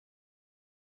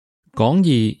講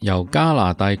義由加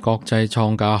拿大國際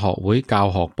創價學會教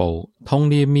學部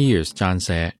Tony Meers 撰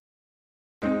寫。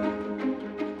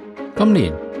今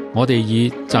年我哋以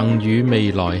贈予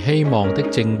未來希望的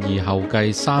正義後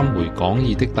繼3回講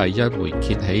義的第1回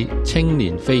揭起青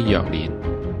年飛躍年。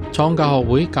創價學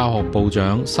會教學部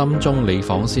長森中理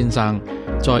訪先生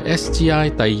在 SGI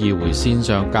第2回線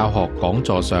上教學講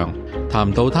座上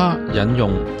談到他引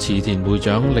用池田會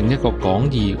長另一個講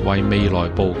義為未來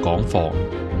部講課，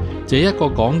這一個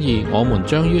講義我們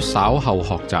將於稍後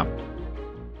學習。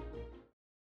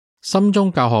森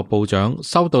中教學部長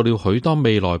收到了許多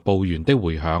未來部員的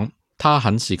回響，他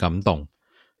很是感動。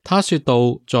他說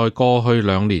到，在過去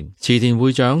2年，池田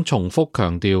會長重複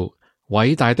強調，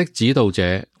偉大的指導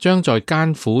者將在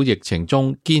艱苦疫情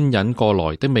中堅忍過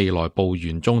來的未來部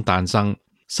員中誕生。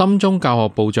森中教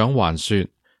學部長還說，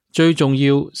最重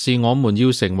要是我們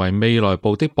要成為未來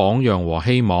部的榜樣和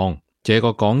希望。這個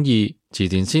講義，池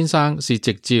田先生是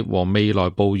直接和未來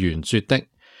部員說的。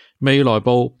未來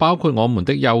部包括我們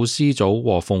的幼師組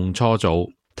和鳳初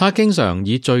組。他經常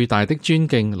以最大的尊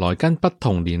敬來跟不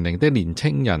同年齡的年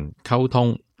輕人溝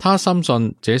通。他深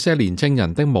信這些年輕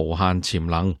人的無限潛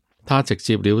能。他直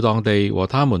接了當地和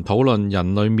他們討論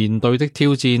人類面對的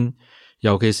挑戰，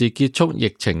尤其是結束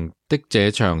疫情的這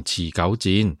場持久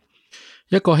戰。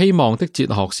一個希望的哲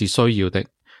學是需要的，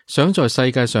想在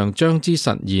世界上將之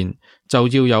實現，就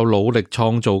要有努力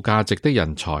創造價值的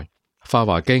人才。法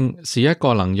華經是一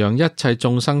個能讓一切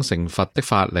眾生成佛的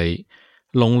法理。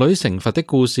龍女成佛的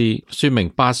故事說明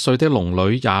8歲的龍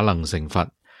女也能成佛，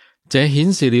這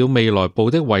顯示了未來部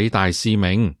的偉大使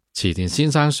命。池田先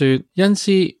生說，恩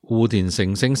師戶田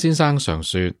成勝先生常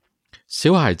說，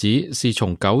小孩子是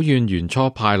從久遠原初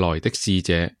派來的使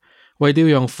者，為了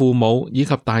讓父母以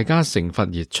及大家成佛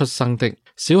而出生的。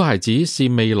小孩子是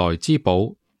未來之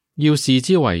寶，要視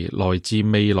之為來自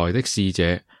未來的使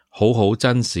者，好好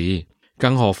珍視。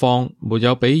更何況沒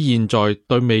有比現在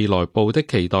對未來部的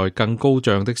期待更高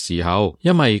漲的時候，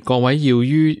因為各位要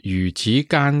於如此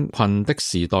艱困的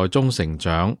時代中成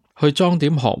長，去裝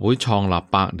點學會創立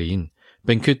100年，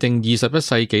並決定21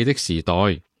世紀的時代，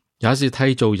也是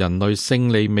締造人類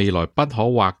勝利未來不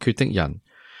可或缺的人。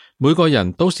每個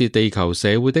人都是地球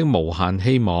社會的無限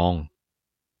希望。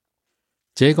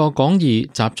這個講義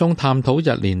集中探討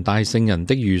日蓮大聖人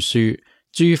的御書《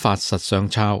諸法實相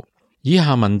抄》。以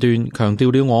下文段強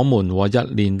調了我們和日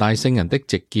蓮大聖人的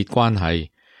直結關係，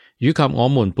以及我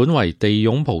們本為地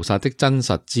涌菩薩的真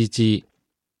實之知。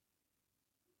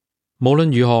無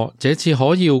論如何，這次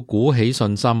可要鼓起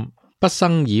信心，不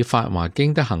生以法華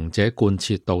經的行者貫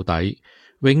徹到底，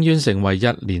永遠成為日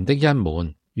蓮的一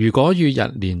門。如果與日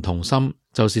蓮同心，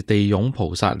就是地涌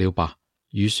菩薩了吧。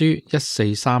御書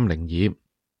1430頁。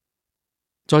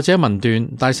在這文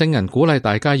段，大聖人鼓勵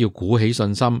大家要鼓起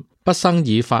信心，不生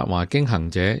以法華經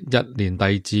行者日蓮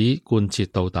弟子貫徹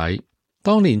到底。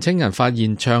當年青人發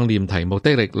現唱念題目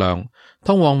的力量，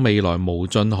通往未來無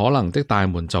盡可能的大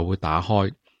門就會打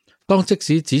開。當即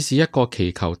使只是一個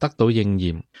祈求得到應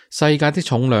驗，世界的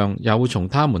重量也會從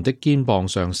他們的肩膀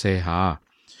上卸下。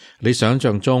你想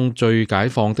象中最解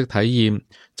放的體驗，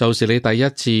就是你第一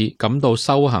次感到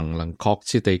修行能確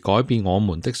切地改變我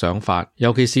們的想法，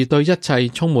尤其是對一切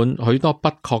充滿許多不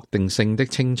確定性的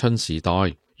青春時代。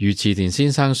如池田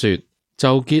先生說，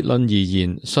就結論而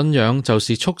言，信仰就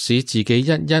是促使自己一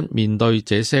一面對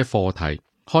這些課題，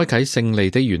開啟勝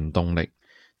利的原動力。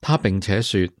他並且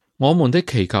說，我們的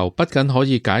祈求不僅可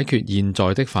以解決現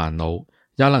在的煩惱，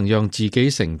也能讓自己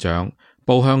成長，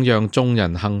步向讓眾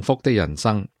人幸福的人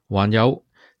生。還有，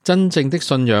真正的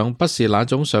信仰不是那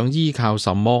種想依靠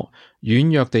什麼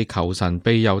軟弱地求神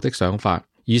庇佑的想法，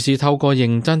而是透過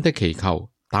認真的祈求、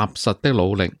踏實的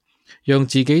努力，讓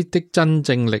自己的真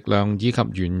正力量以及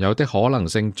原有的可能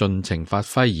性盡情發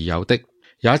揮而有的，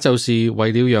也就是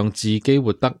為了讓自己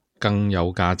活得更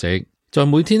有價值。在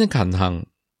每天的勤行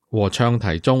和唱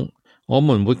題中，我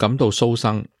們會感到蘇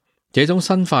生。這種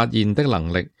新發現的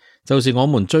能力，就是我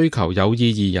們追求有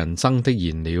意義人生的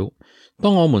燃料。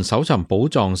當我們搜尋寶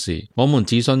藏時，我們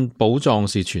自信寶藏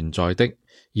是存在的，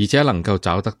而且能夠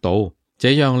找得到，這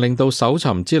樣令到搜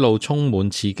尋之路充滿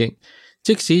刺激，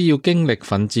即使要經歷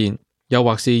奮戰，又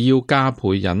或是要加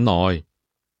倍忍耐。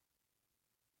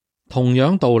同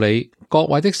樣道理，各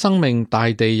位的生命大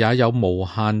地也有無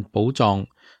限寶藏，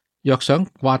若想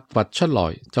挖掘出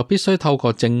來，就必須透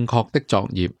過正確的作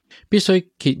業，必須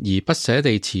鍥而不捨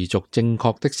地持續正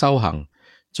確的修行。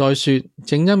再說，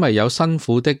正因為有辛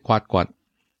苦的挖掘，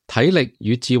體力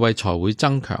與智慧才會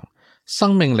增強，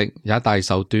生命力也大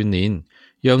受鍛煉，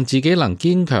讓自己能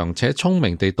堅強且聰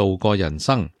明地度過人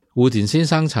生。戶田先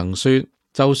生曾說，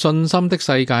就信心的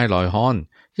世界來看，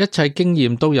一切經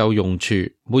驗都有用處，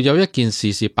沒有一件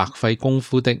事是白費功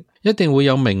夫的，一定會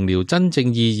有明了真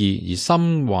正意義而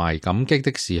心懷感激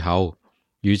的時候。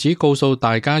如此告訴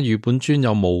大家，與本尊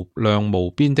有無量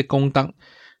無邊的功德，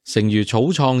誠如草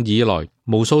創以來，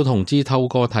無數同志透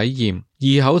過體驗，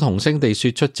異口同聲地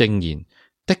說出正言，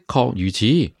的確如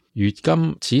此。如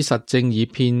今此實證已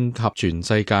遍及全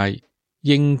世界，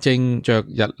印證着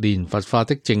日蓮佛法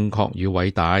的正確與偉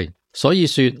大。所以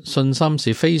說，信心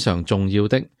是非常重要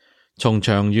的。從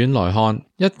長遠來看，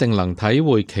一定能體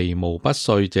會其無不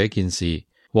遂這件事。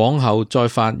往後再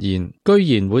發現，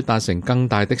居然會達成更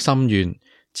大的心願，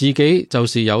自己就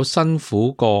是有辛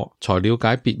苦過才了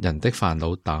解別人的煩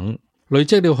惱等，累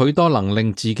積了許多能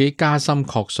令自己加深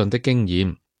確信的經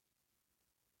驗。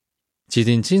池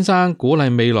田先生鼓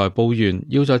勵未來部員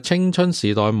要在青春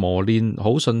時代磨練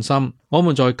好信心。我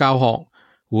們在教學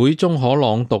會中可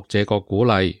朗讀這個鼓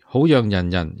勵，好讓人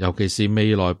人，尤其是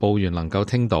未來部員能夠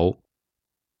聽到。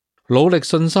努力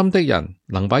信心的人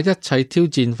能把一切挑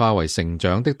戰化為成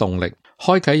長的動力，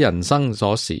開啟人生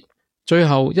鎖匙，最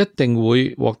後一定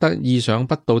會獲得意想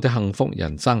不到的幸福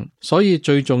人生。所以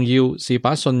最重要是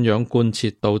把信仰貫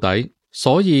徹到底。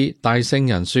所以大聖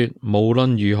人說，無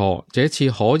論如何，這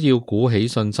次可要鼓起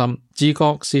信心，自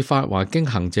覺是法華經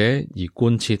行者而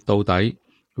貫徹到底，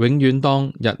永遠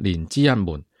當日蓮之一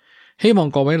門。希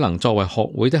望各位能作為學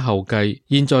會的後繼，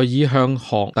現在以向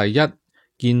學第一、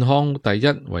健康第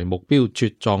一為目標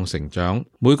茁壯成長，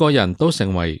每個人都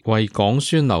成為廣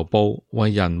宣流布、為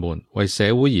人們、為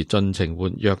社會而盡情活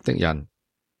躍的人。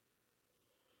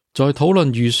在討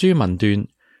論御書文段，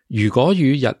如果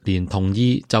與日蓮同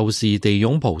意，就是地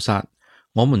涌菩薩。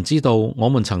我們知道，我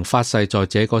們曾發誓在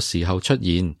這個時候出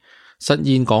現，實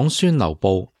現廣宣流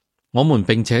布。我們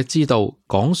並且知道，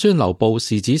廣宣流布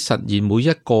是指實現每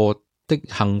一個的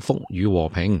幸福與和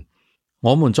平。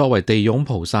我們作為地涌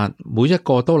菩薩，每一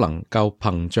個都能夠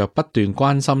憑着不斷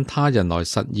關心他人來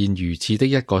實現如此的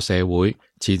一個社會。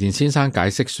池田先生解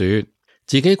釋說，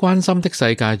自己關心的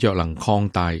世界若能擴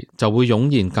大，就會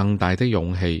湧現更大的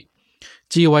勇氣。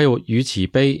智慧與慈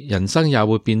悲，人生也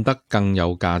會變得更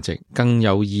有價值、更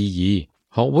有意義。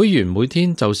學會員每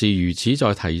天就是如此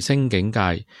在提升境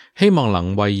界，希望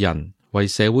能為人、為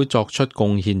社會作出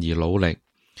貢獻而努力。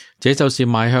這就是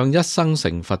邁向一生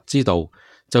成佛之道，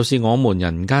就是我們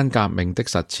人間革命的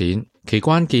實踐。其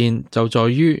關鍵就在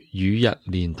於與日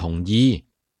蓮同意。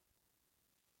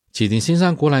池田先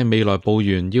生鼓勵未來部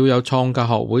員要有創價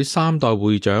學會3代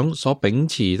會長所秉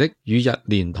持的與日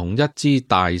蓮同一之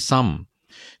大心。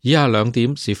以下2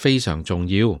點是非常重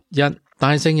要。一、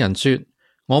大聖人說，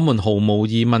我們毫無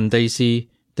疑問地是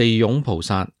地涌菩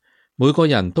薩，每個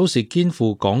人都是肩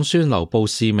負廣宣流布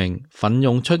使命，奮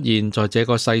勇出現在這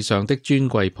個世上的尊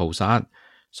貴菩薩。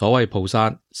所謂菩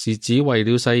薩，是指為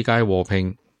了世界和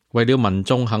平，為了民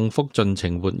眾幸福盡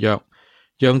情活躍，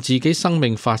讓自己生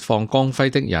命發放光輝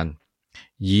的人。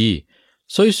二、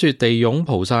雖說地涌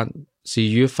菩薩是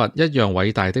與佛一樣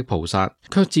偉大的菩薩，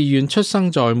卻自願出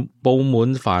生在布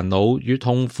滿煩惱與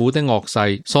痛苦的惡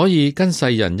世，所以跟世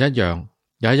人一樣，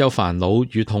也有煩惱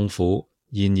與痛苦。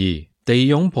然而，地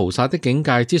涌菩薩的境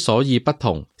界之所以不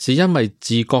同，是因為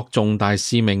自覺重大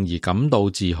使命而感到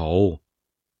自豪。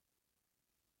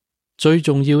最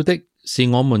重要的是，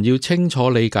我們要清楚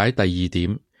理解第2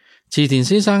點。池田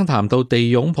先生談到地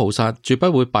涌菩薩絕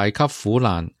不會敗給苦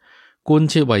難，貫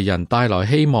徹為人帶來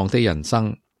希望的人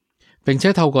生，並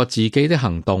且透過自己的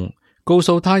行動，告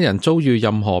訴他人遭遇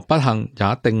任何不幸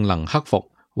也定能克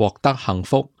服，獲得幸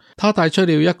福。他帶出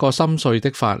了一個深邃的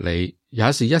法理，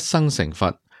也是一生成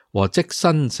佛和即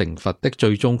身成佛的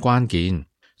最終關鍵。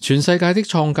全世界的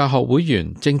創價學會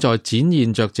員正在展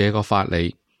現着這個法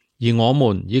理，而我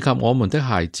們以及我們的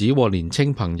孩子和年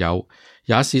輕朋友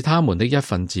也是他們的一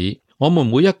份子。我們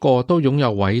每一個都擁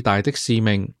有偉大的使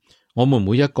命，我們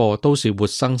每一個都是活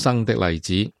生生的例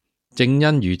子。正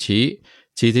因如此，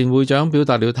池田會長表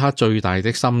達了他最大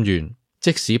的心願，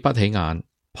即使不起眼，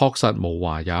樸實無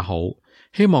華也好，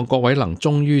希望各位能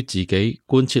忠於自己，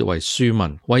貫徹為庶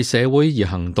民、為社會而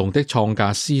行動的創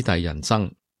價師弟人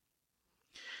生。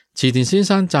池田先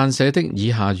生撰寫的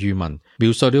以下御文，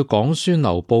描述了廣宣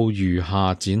流布如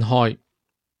下展開：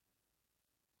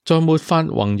在沒法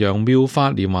弘揚妙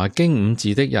法蓮華經5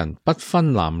字的人，不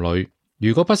分男女。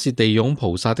如果不是地涌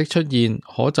菩薩的出現，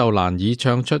可就難以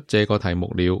唱出這個題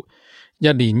目了。日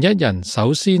蓮一人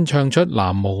首先唱出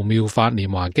南無妙法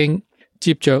蓮華經，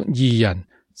接着2人、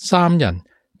3人、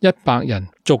100人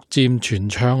逐漸傳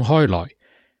唱開來，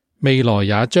未來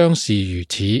也將是如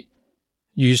此。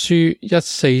御書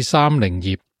1430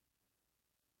頁。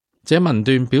這文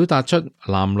段表達出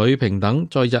男女平等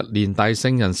在日蓮大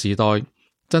聖人時代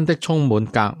真的充滿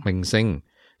革命性。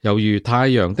猶如太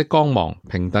陽的光芒，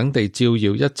平等地照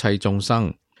耀一切眾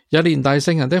生。日蓮大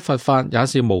聖人的佛法也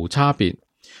是無差別，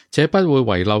且不會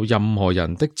遺漏任何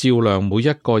人的照亮每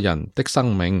一個人的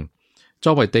生命。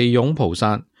作為地湧菩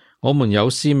薩，我們有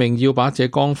使命要把這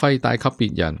光輝帶給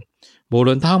別人，無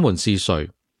論他們是誰。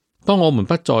當我們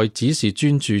不再只是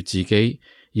專注自己，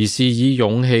而是以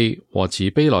勇氣和慈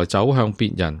悲來走向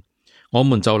別人，我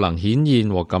們就能顯現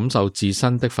和感受自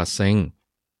身的佛性。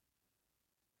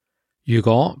如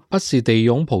果不是地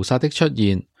湧菩薩的出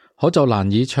現，可就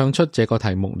難以唱出這個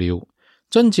題目了。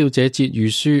遵照這節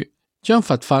諭書，將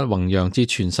佛法弘揚至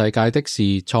全世界的是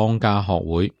創價學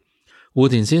會。戶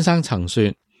田先生曾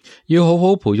說，要好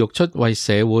好培育出為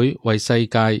社會、為世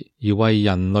界而為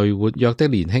人類活躍的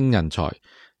年輕人才，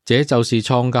這就是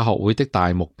創價學會的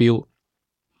大目標。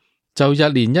就日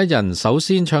蓮一人首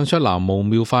先唱出南無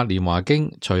妙法蓮華經，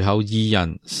隨後2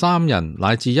人、3人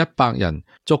乃至100人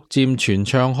逐漸傳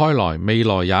唱開來，未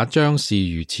來也將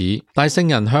是如此。大聖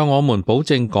人向我們保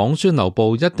證廣宣流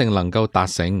布一定能夠達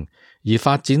成，而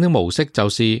發展的模式就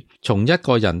是從一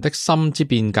個人的心之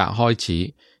變革開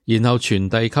始，然後傳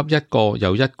遞給一個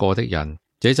又一個的人，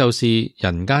這就是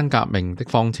人間革命的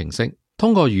方程式。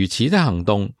通過如此的行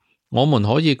動，我們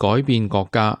可以改變國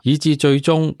家，以至最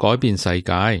終改變世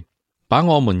界。把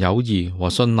我們友誼和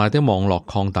信賴的網絡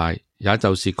擴大，也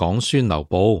就是廣宣流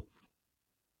布。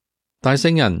大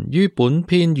聖人於本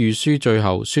篇諭書最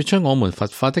後說出我們佛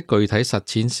法的具體實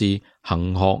踐是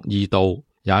行學二道，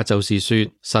也就是說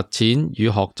實踐與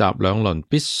學習兩輪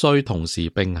必須同時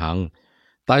並行。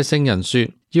大聖人說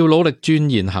要努力鑽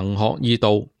研行學二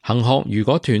道，行學如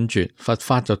果斷絕，佛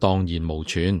法就蕩然無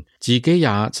存，自己也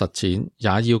實踐，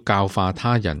也要教化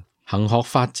他人。行學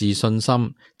發自信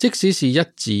心，即使是一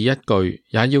字一句，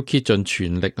也要竭盡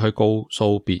全力去告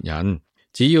訴別人。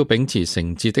只要秉持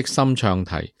誠摯的心唱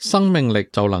題，生命力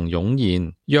就能湧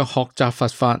現。若學習佛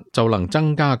法，就能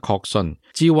增加確信，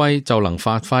智慧就能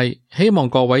發揮。希望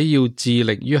各位要致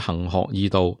力於行學二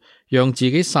道，讓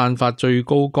自己散發最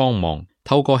高光芒，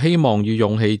透過希望與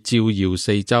勇氣照耀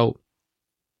四周。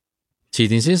池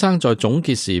田先生在總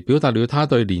結時表達了他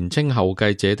對年青後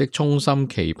繼者的衷心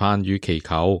期盼與祈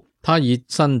求。他以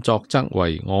身作則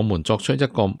為我們作出一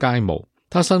個楷模。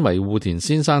他身為戶田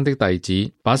先生的弟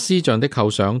子，把師匠的構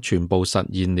想全部實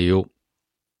現了。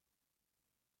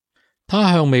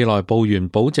他向未來部員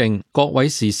保證，各位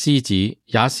是獅子，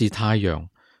也是太陽，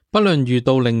不論遇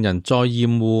到令人再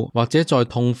厭惡或者再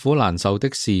痛苦難受的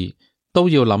事，都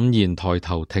要凜然抬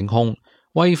頭挺胸，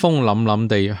威風凜凜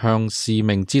地向使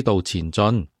命之道前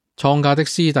進。創價的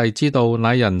師弟之道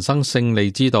乃人生勝利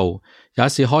之道，也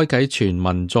是開啟全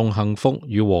民眾幸福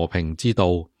與和平之道。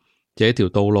這條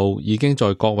道路已經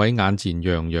在各位眼前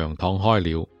洋洋敞開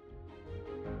了。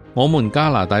我們加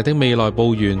拿大的未來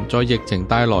部員在疫情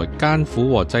帶來艱苦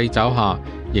和掣肘下，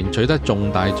仍取得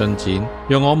重大進展，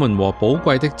讓我們和寶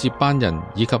貴的接班人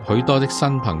以及許多的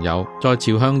新朋友，在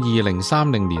朝向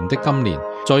2030年的今年，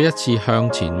再一次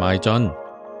向前邁進。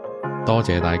多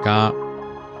謝大家。